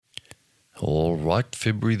All right,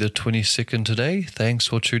 February the 22nd today. Thanks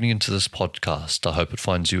for tuning into this podcast. I hope it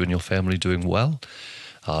finds you and your family doing well.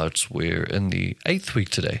 We're in the 8th week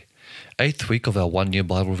today. 8th week of our one-year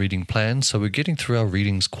Bible reading plan, so we're getting through our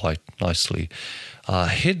readings quite nicely.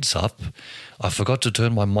 Heads up, I forgot to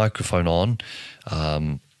turn my microphone on.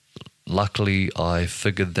 Luckily, I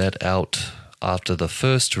figured that out after the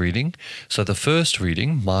first reading. So the first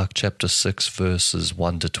reading, Mark chapter 6, verses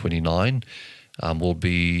 1 to 29, will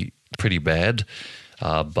be pretty bad,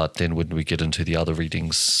 but then when we get into the other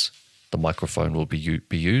readings, the microphone will be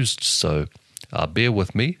used, so bear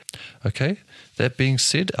with me. Okay, that being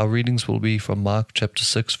said, our readings will be from Mark chapter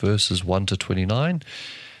 6, verses 1 to 29,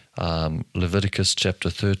 Leviticus chapter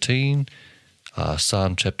 13,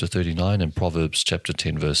 Psalm chapter 39, and Proverbs chapter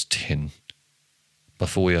 10, verse 10.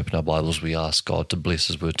 Before we open our Bibles, we ask God to bless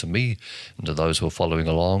His word to me and to those who are following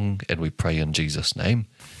along, and we pray in Jesus' name.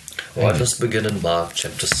 All right, let's begin in Mark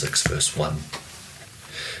chapter 6, verse 1.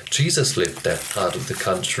 Jesus left that part of the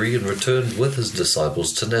country and returned with his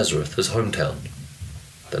disciples to Nazareth, his hometown.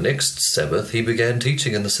 The next Sabbath he began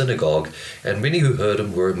teaching in the synagogue, and many who heard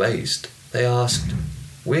him were amazed. They asked,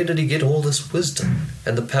 "Where did he get all this wisdom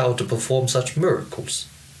and the power to perform such miracles?"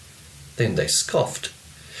 Then they scoffed.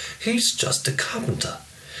 "He's just a carpenter,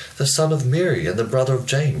 the son of Mary and the brother of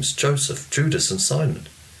James, Joseph, Judas, and Simon.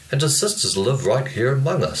 And his sisters live right here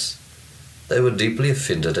among us." They were deeply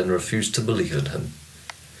offended and refused to believe in him.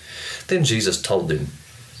 Then Jesus told them,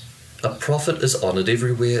 "A prophet is honored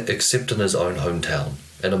everywhere except in his own hometown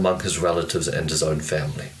and among his relatives and his own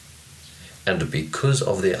family." And because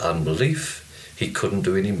of their unbelief, he couldn't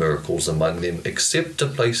do any miracles among them except to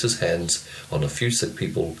place his hands on a few sick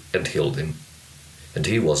people and heal them. And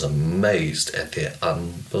he was amazed at their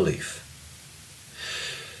unbelief.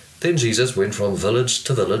 Then Jesus went from village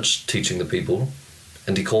to village, teaching the people,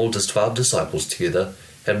 and he called his 12 disciples together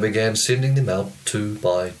and began sending them out 2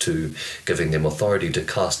 by 2, giving them authority to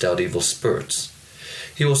cast out evil spirits.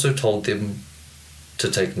 He also told them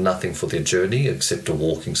to take nothing for their journey except a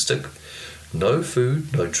walking stick, no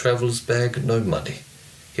food, no traveller's bag, no money.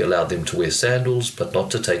 He allowed them to wear sandals, but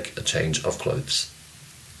not to take a change of clothes.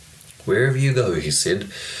 "Wherever you go," he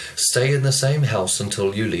said, "stay in the same house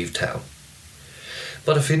until you leave town.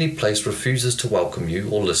 But if any place refuses to welcome you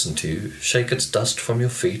or listen to you, shake its dust from your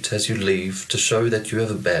feet as you leave to show that you have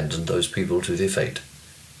abandoned those people to their fate."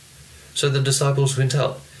 So the disciples went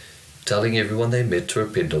out, telling everyone they met to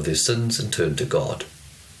repent of their sins and turn to God.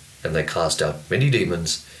 And they cast out many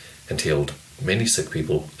demons and healed many sick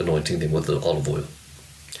people, anointing them with the olive oil.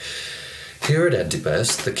 Herod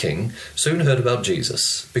Antipas, the king, soon heard about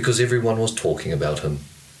Jesus, because everyone was talking about him.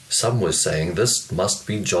 Some were saying, "This must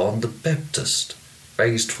be John the Baptist,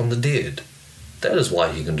 raised from the dead. That is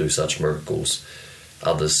why he can do such miracles."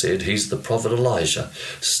 Others said, "He's the prophet Elijah."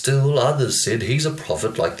 Still others said, "He's a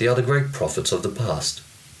prophet like the other great prophets of the past."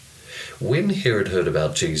 When Herod heard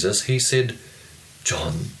about Jesus, he said,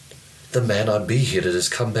 "John, the man I beheaded, has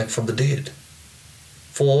come back from the dead."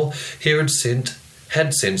 For Herod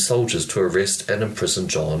had sent soldiers to arrest and imprison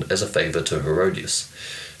John as a favor to Herodias.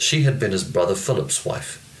 She had been his brother Philip's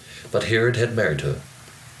wife, but Herod had married her.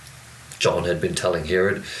 John had been telling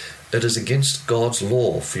Herod, "It is against God's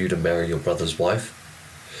law for you to marry your brother's wife."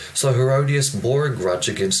 So Herodias bore a grudge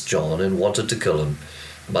against John and wanted to kill him,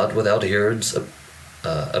 but without Herod's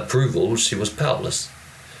approval she was powerless.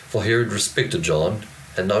 For Herod respected John,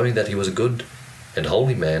 and knowing that he was a good and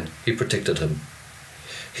holy man, he protected him.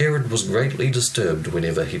 Herod was greatly disturbed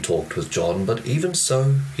whenever he talked with John, but even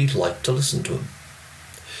so he liked to listen to him.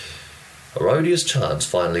 Herodias' chance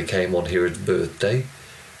finally came on Herod's birthday.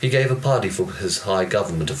 He gave a party for his high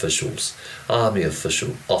government officials, army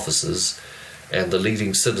officers, and the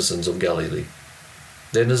leading citizens of Galilee.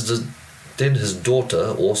 Then his daughter,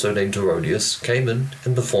 also named Herodias, came in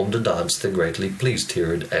and performed a dance that greatly pleased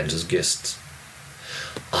Herod and his guests.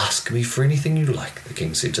 "Ask me for anything you like," the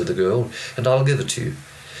king said to the girl, "and I'll give it to you."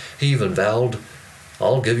 He even vowed,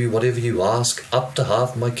 "I'll give you whatever you ask, up to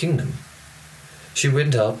half my kingdom." She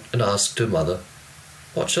went out and asked her mother,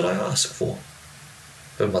 "What should I ask for?"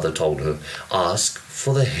 Her mother told her, "Ask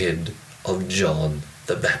for the head of John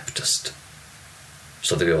the Baptist."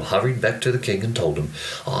 So the girl hurried back to the king and told him,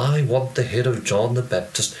 "I want the head of John the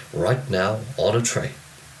Baptist right now on a tray."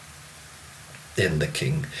 Then the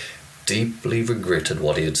king deeply regretted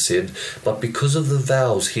what he had said, but because of the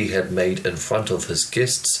vows he had made in front of his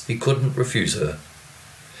guests, he couldn't refuse her.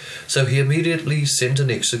 So he immediately sent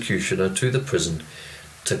an executioner to the prison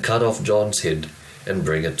to cut off John's head and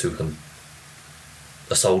bring it to him.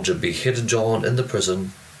 A soldier beheaded John in the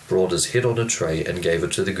prison, brought his head on a tray, and gave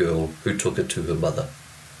it to the girl, who took it to her mother.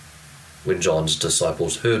 When John's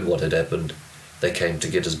disciples heard what had happened, they came to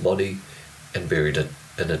get his body and buried it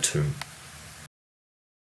in a tomb.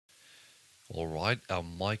 All right, our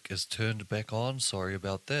mic is turned back on. Sorry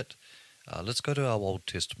about that. Let's go to our Old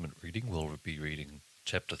Testament reading. We'll be reading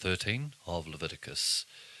chapter 13 of Leviticus.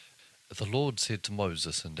 The Lord said to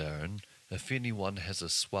Moses and Aaron, "If anyone has a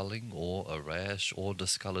swelling or a rash or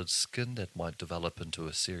discolored skin that might develop into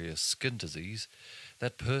a serious skin disease,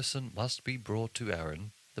 that person must be brought to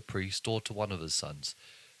Aaron, the priest, or to one of his sons.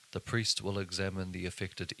 The priest will examine the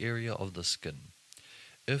affected area of the skin.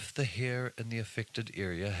 If the hair in the affected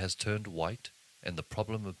area has turned white, and the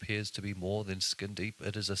problem appears to be more than skin deep,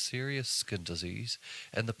 it is a serious skin disease,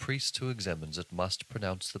 and the priest who examines it must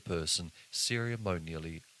pronounce the person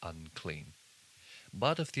ceremonially unclean.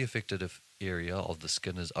 But if the affected area of the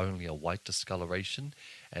skin is only a white discoloration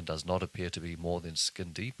and does not appear to be more than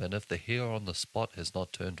skin deep, and if the hair on the spot has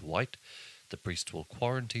not turned white, the priest will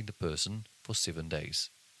quarantine the person for 7 days.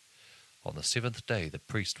 On the 7th day, the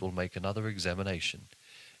priest will make another examination.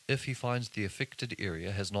 If he finds the affected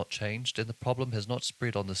area has not changed and the problem has not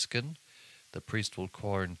spread on the skin, the priest will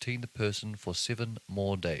quarantine the person for 7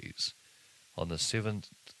 more days. On the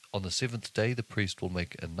seventh day, the priest will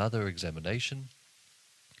make another examination.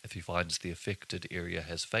 If he finds the affected area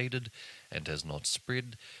has faded and has not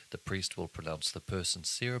spread, the priest will pronounce the person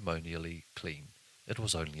ceremonially clean. It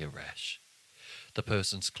was only a rash. The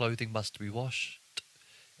person's clothing must be washed,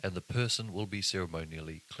 and the person will be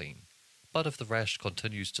ceremonially clean. But if the rash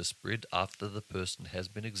continues to spread after the person has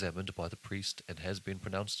been examined by the priest and has been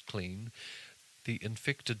pronounced clean, the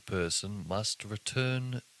infected person must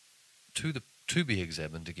return to be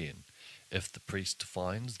examined again. If the priest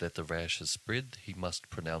finds that the rash has spread, he must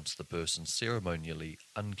pronounce the person ceremonially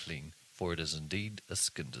unclean, for it is indeed a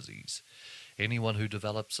skin disease. Anyone who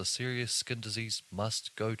develops a serious skin disease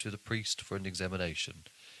must go to the priest for an examination.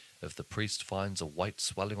 If the priest finds a white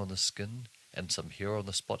swelling on the skin, and some hair on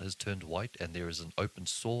the spot has turned white, and there is an open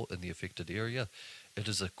sore in the affected area, it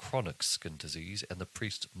is a chronic skin disease, and the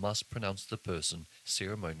priest must pronounce the person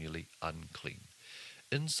ceremonially unclean.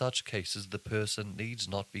 In such cases, the person needs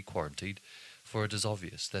not be quarantined, for it is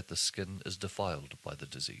obvious that the skin is defiled by the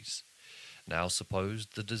disease. Now suppose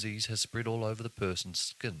the disease has spread all over the person's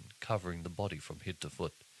skin, covering the body from head to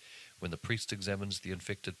foot. When the priest examines the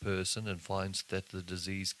infected person and finds that the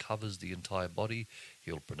disease covers the entire body,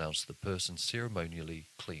 he will pronounce the person ceremonially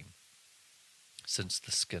clean. Since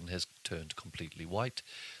the skin has turned completely white,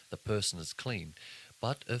 the person is clean.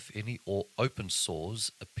 But if any open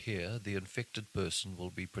sores appear, the infected person will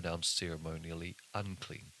be pronounced ceremonially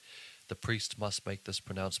unclean. The priest must make this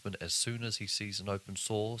pronouncement as soon as he sees an open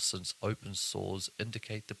sore, since open sores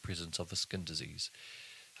indicate the presence of a skin disease.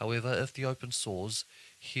 However, if the open sores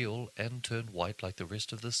heal and turn white like the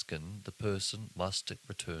rest of the skin, the person must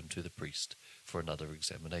return to the priest for another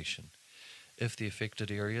examination. If the affected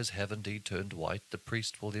areas have indeed turned white, the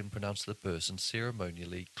priest will then pronounce the person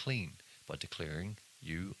ceremonially clean by declaring,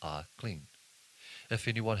 "You are clean." If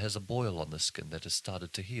anyone has a boil on the skin that has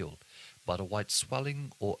started to heal, but a white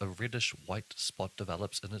swelling or a reddish white spot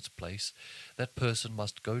develops in its place, that person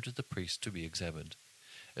must go to the priest to be examined.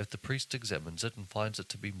 If the priest examines it and finds it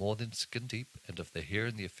to be more than skin deep, and if the hair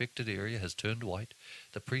in the affected area has turned white,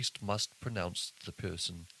 the priest must pronounce the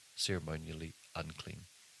person ceremonially unclean.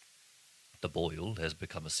 The boil has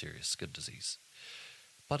become a serious skin disease.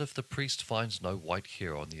 But if the priest finds no white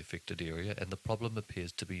hair on the affected area and the problem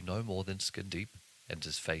appears to be no more than skin deep and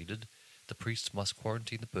is faded, the priest must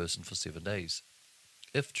quarantine the person for 7 days.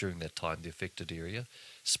 If during that time the affected area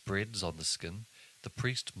spreads on the skin, the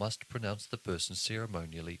priest must pronounce the person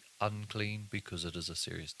ceremonially unclean because it is a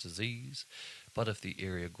serious disease. But if the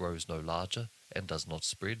area grows no larger and does not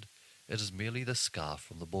spread, it is merely the scar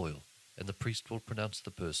from the boil, and the priest will pronounce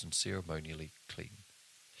the person ceremonially clean.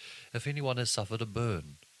 If anyone has suffered a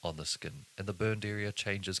burn on the skin and the burned area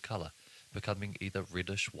changes color, becoming either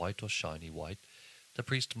reddish white or shiny white, the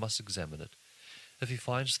priest must examine it. If he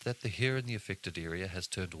finds that the hair in the affected area has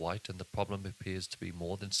turned white and the problem appears to be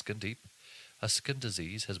more than skin deep, a skin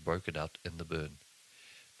disease has broken out in the burn.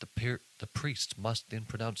 The priest must then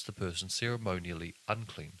pronounce the person ceremonially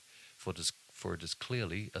unclean, for it is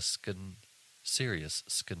clearly a serious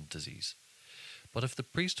skin disease. But if the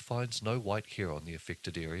priest finds no white hair on the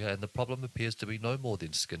affected area and the problem appears to be no more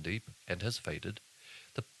than skin deep and has faded,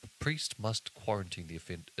 the priest must quarantine the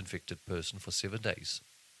infected person for 7 days.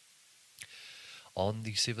 On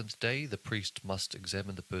the 7th day, the priest must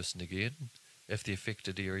examine the person again. If the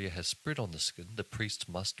affected area has spread on the skin, the priest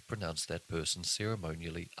must pronounce that person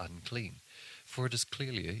ceremonially unclean, for it is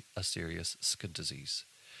clearly a serious skin disease.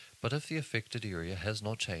 But if the affected area has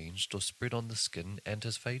not changed or spread on the skin and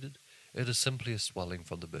has faded, It is simply a swelling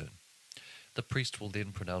from the burn. The priest will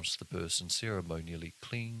then pronounce the person ceremonially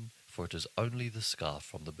clean, for it is only the scar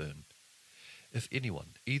from the burn. If anyone,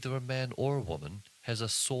 either a man or a woman, has a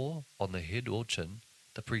sore on the head or chin,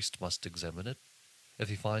 the priest must examine it. If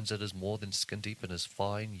he finds it is more than skin deep and has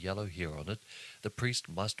fine yellow hair on it, the priest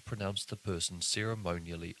must pronounce the person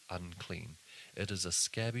ceremonially unclean. It is a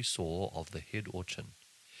scabby sore of the head or chin.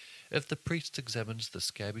 If the priest examines the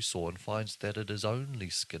scabby sore and finds that it is only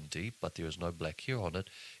skin deep, but there is no black hair on it,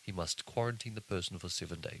 he must quarantine the person for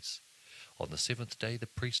 7 days. On the 7th day, the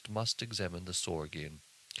priest must examine the sore again.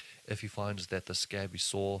 If he finds that the scabby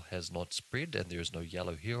sore has not spread and there is no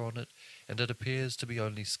yellow hair on it, and it appears to be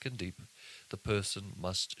only skin deep, the person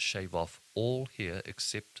must shave off all hair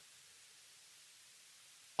except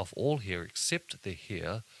the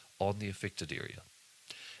hair on the affected area.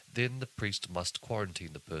 Then the priest must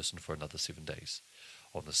quarantine the person for another 7 days.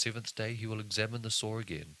 On the 7th day he will examine the sore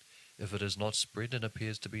again. If it is not spread and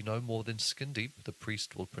appears to be no more than skin deep, the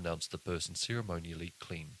priest will pronounce the person ceremonially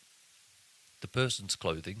clean. The person's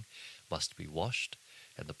clothing must be washed,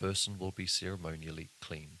 and the person will be ceremonially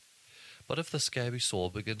clean. But if the scabby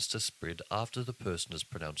sore begins to spread after the person is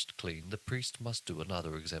pronounced clean, the priest must do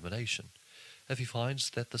another examination. If he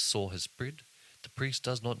finds that the sore has spread, the priest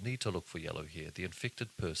does not need to look for yellow hair. The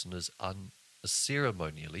infected person is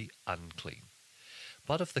ceremonially unclean.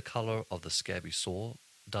 But if the color of the scabby sore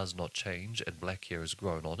does not change and black hair has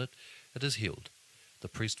grown on it, it is healed. The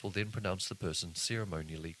priest will then pronounce the person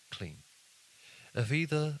ceremonially clean.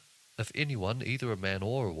 If anyone, either a man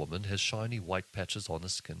or a woman, has shiny white patches on the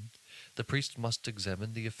skin, the priest must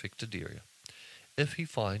examine the affected area. If he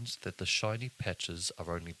finds that the shiny patches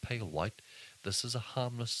are only pale white, this is a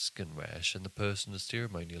harmless skin rash and the person is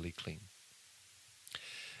ceremonially clean.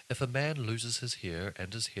 If a man loses his hair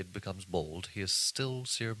and his head becomes bald, he is still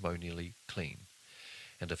ceremonially clean.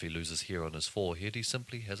 And if he loses hair on his forehead, he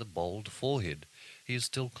simply has a bald forehead. He is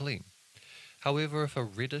still clean. However, if a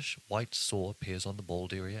reddish white sore appears on the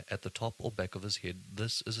bald area at the top or back of his head,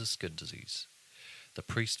 this is a skin disease. The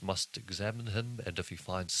priest must examine him, and if he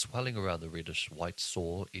finds swelling around the reddish white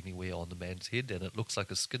sore anywhere on the man's head and it looks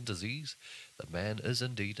like a skin disease, the man is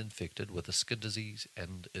indeed infected with a skin disease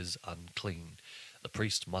and is unclean. The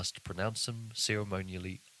priest must pronounce him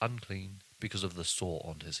ceremonially unclean because of the sore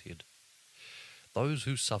on his head. Those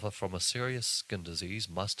who suffer from a serious skin disease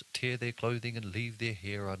must tear their clothing and leave their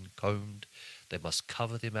hair uncombed. They must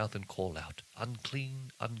cover their mouth and call out,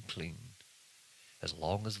 "Unclean, unclean." As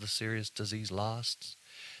long as the serious disease lasts,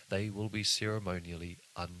 they will be ceremonially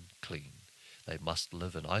unclean. They must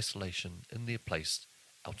live in isolation in their place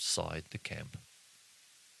outside the camp.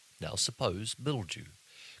 Now suppose mildew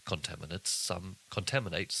contaminates some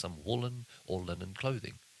woolen or linen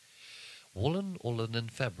clothing. Woolen or linen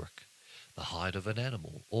fabric, the hide of an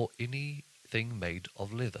animal, or anything made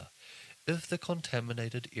of leather. If the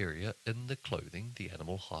contaminated area in the clothing, the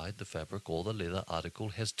animal hide, the fabric, or the leather article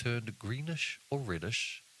has turned greenish or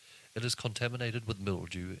reddish, it is contaminated with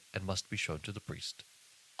mildew and must be shown to the priest.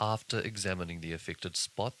 After examining the affected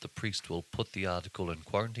spot, the priest will put the article in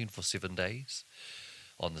quarantine for 7 days.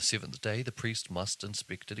 On the 7th day, the priest must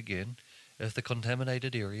inspect it again. If the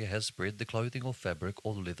contaminated area has spread, the clothing or fabric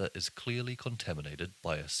or leather is clearly contaminated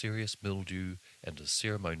by a serious mildew and is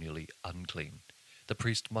ceremonially unclean. The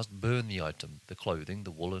priest must burn the item, the clothing,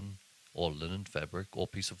 the woolen or linen fabric or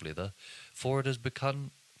piece of leather, for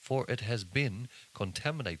it has been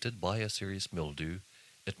contaminated by a serious mildew.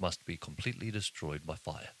 It must be completely destroyed by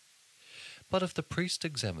fire. But if the priest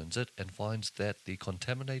examines it and finds that the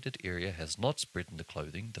contaminated area has not spread in the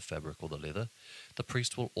clothing, the fabric or the leather, the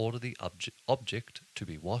priest will order the object to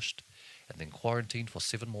be washed and then quarantined for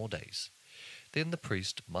 7 more days. Then the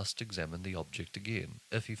priest must examine the object again.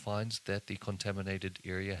 If he finds that the contaminated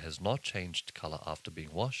area has not changed color after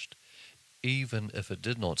being washed, even if it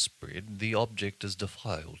did not spread, the object is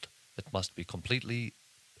defiled. It must be completely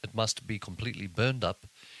burned up,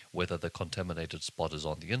 whether the contaminated spot is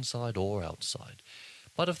on the inside or outside.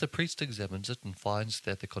 But if the priest examines it and finds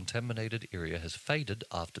that the contaminated area has faded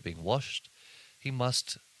after being washed, he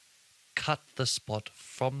must cut the spot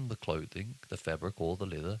from the clothing, the fabric or the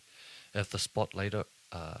leather. If the spot later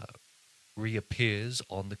reappears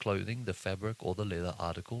on the clothing, the fabric or the leather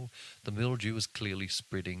article, the mildew is clearly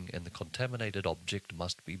spreading and the contaminated object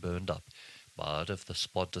must be burned up. But if the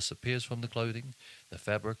spot disappears from the clothing, the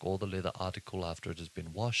fabric or the leather article after it has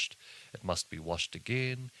been washed, it must be washed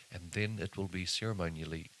again and then it will be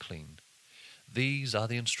ceremonially clean. These are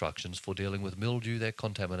the instructions for dealing with mildew that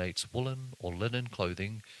contaminates woolen or linen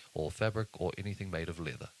clothing or fabric or anything made of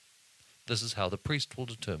leather. This is how the priest will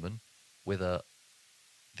determine whether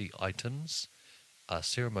the items are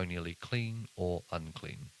ceremonially clean or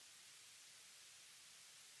unclean.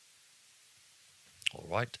 All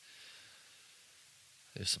right.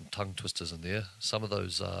 There's some tongue twisters in there. Some of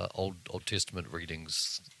those Old Testament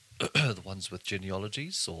readings, the ones with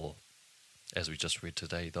genealogies, or as we just read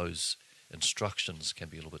today, those instructions can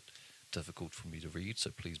be a little bit difficult for me to read, so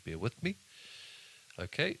please bear with me.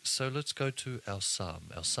 Okay, so let's go to our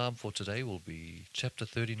psalm. Our psalm for today will be chapter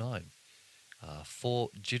 39, for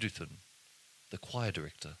Jeduthun, the choir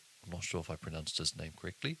director. I'm not sure if I pronounced his name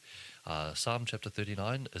correctly. Psalm chapter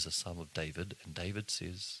 39 is a psalm of David, and David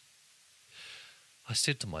says, I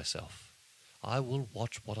said to myself, I will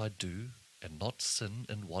watch what I do and not sin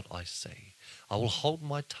in what I say. I will hold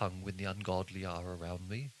my tongue when the ungodly are around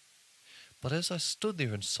me. But as I stood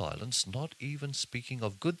there in silence, not even speaking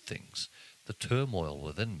of good things, the turmoil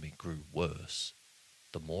within me grew worse.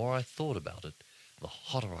 The more I thought about it, the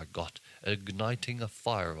hotter I got, igniting a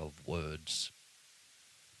fire of words.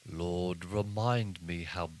 Lord, remind me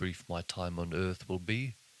how brief my time on earth will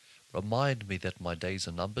be. Remind me that my days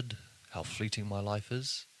are numbered, how fleeting my life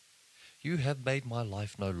is. You have made my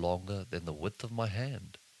life no longer than the width of my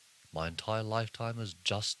hand. My entire lifetime is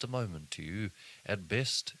just a moment to you. At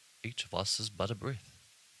best, each of us is but a breath.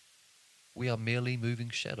 We are merely moving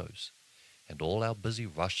shadows, and all our busy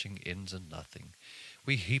rushing ends in nothing.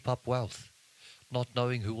 We heap up wealth, not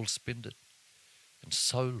knowing who will spend it. And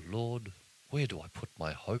so, Lord, where do I put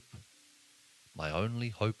my hope? My only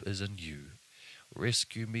hope is in you.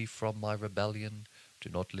 Rescue me from my rebellion. Do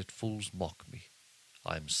not let fools mock me.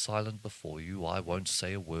 I am silent before you. I won't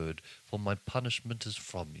say a word, for my punishment is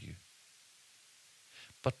from you.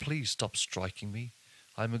 But please stop striking me.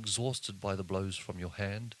 I am exhausted by the blows from your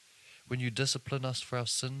hand. When you discipline us for our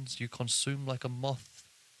sins, you consume like a moth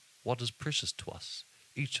what is precious to us.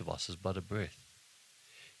 Each of us is but a breath.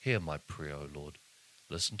 Hear my prayer, O Lord.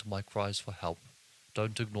 Listen to my cries for help.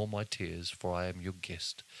 Don't ignore my tears, for I am your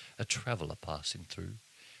guest, a traveller passing through,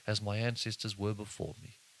 as my ancestors were before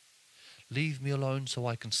me. Leave me alone so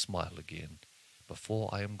I can smile again, before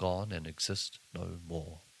I am gone and exist no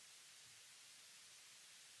more.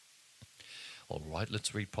 All right,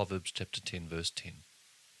 let's read Proverbs chapter 10, verse 10.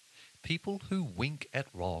 People who wink at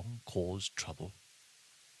wrong cause trouble,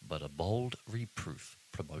 but a bold reproof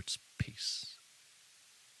promotes peace.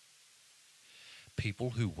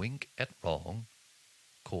 People who wink at wrong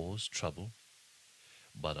cause trouble,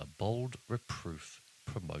 but a bold reproof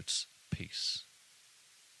promotes peace.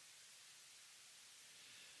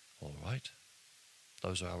 All right,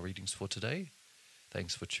 those are our readings for today.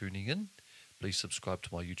 Thanks for tuning in. Please subscribe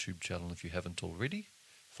to my YouTube channel if you haven't already.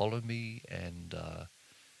 Follow me and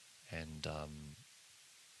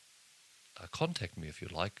contact me if you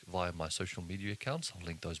like via my social media accounts. I'll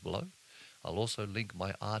link those below. I'll also link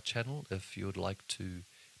my art channel if you would like to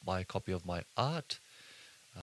buy a copy of my art.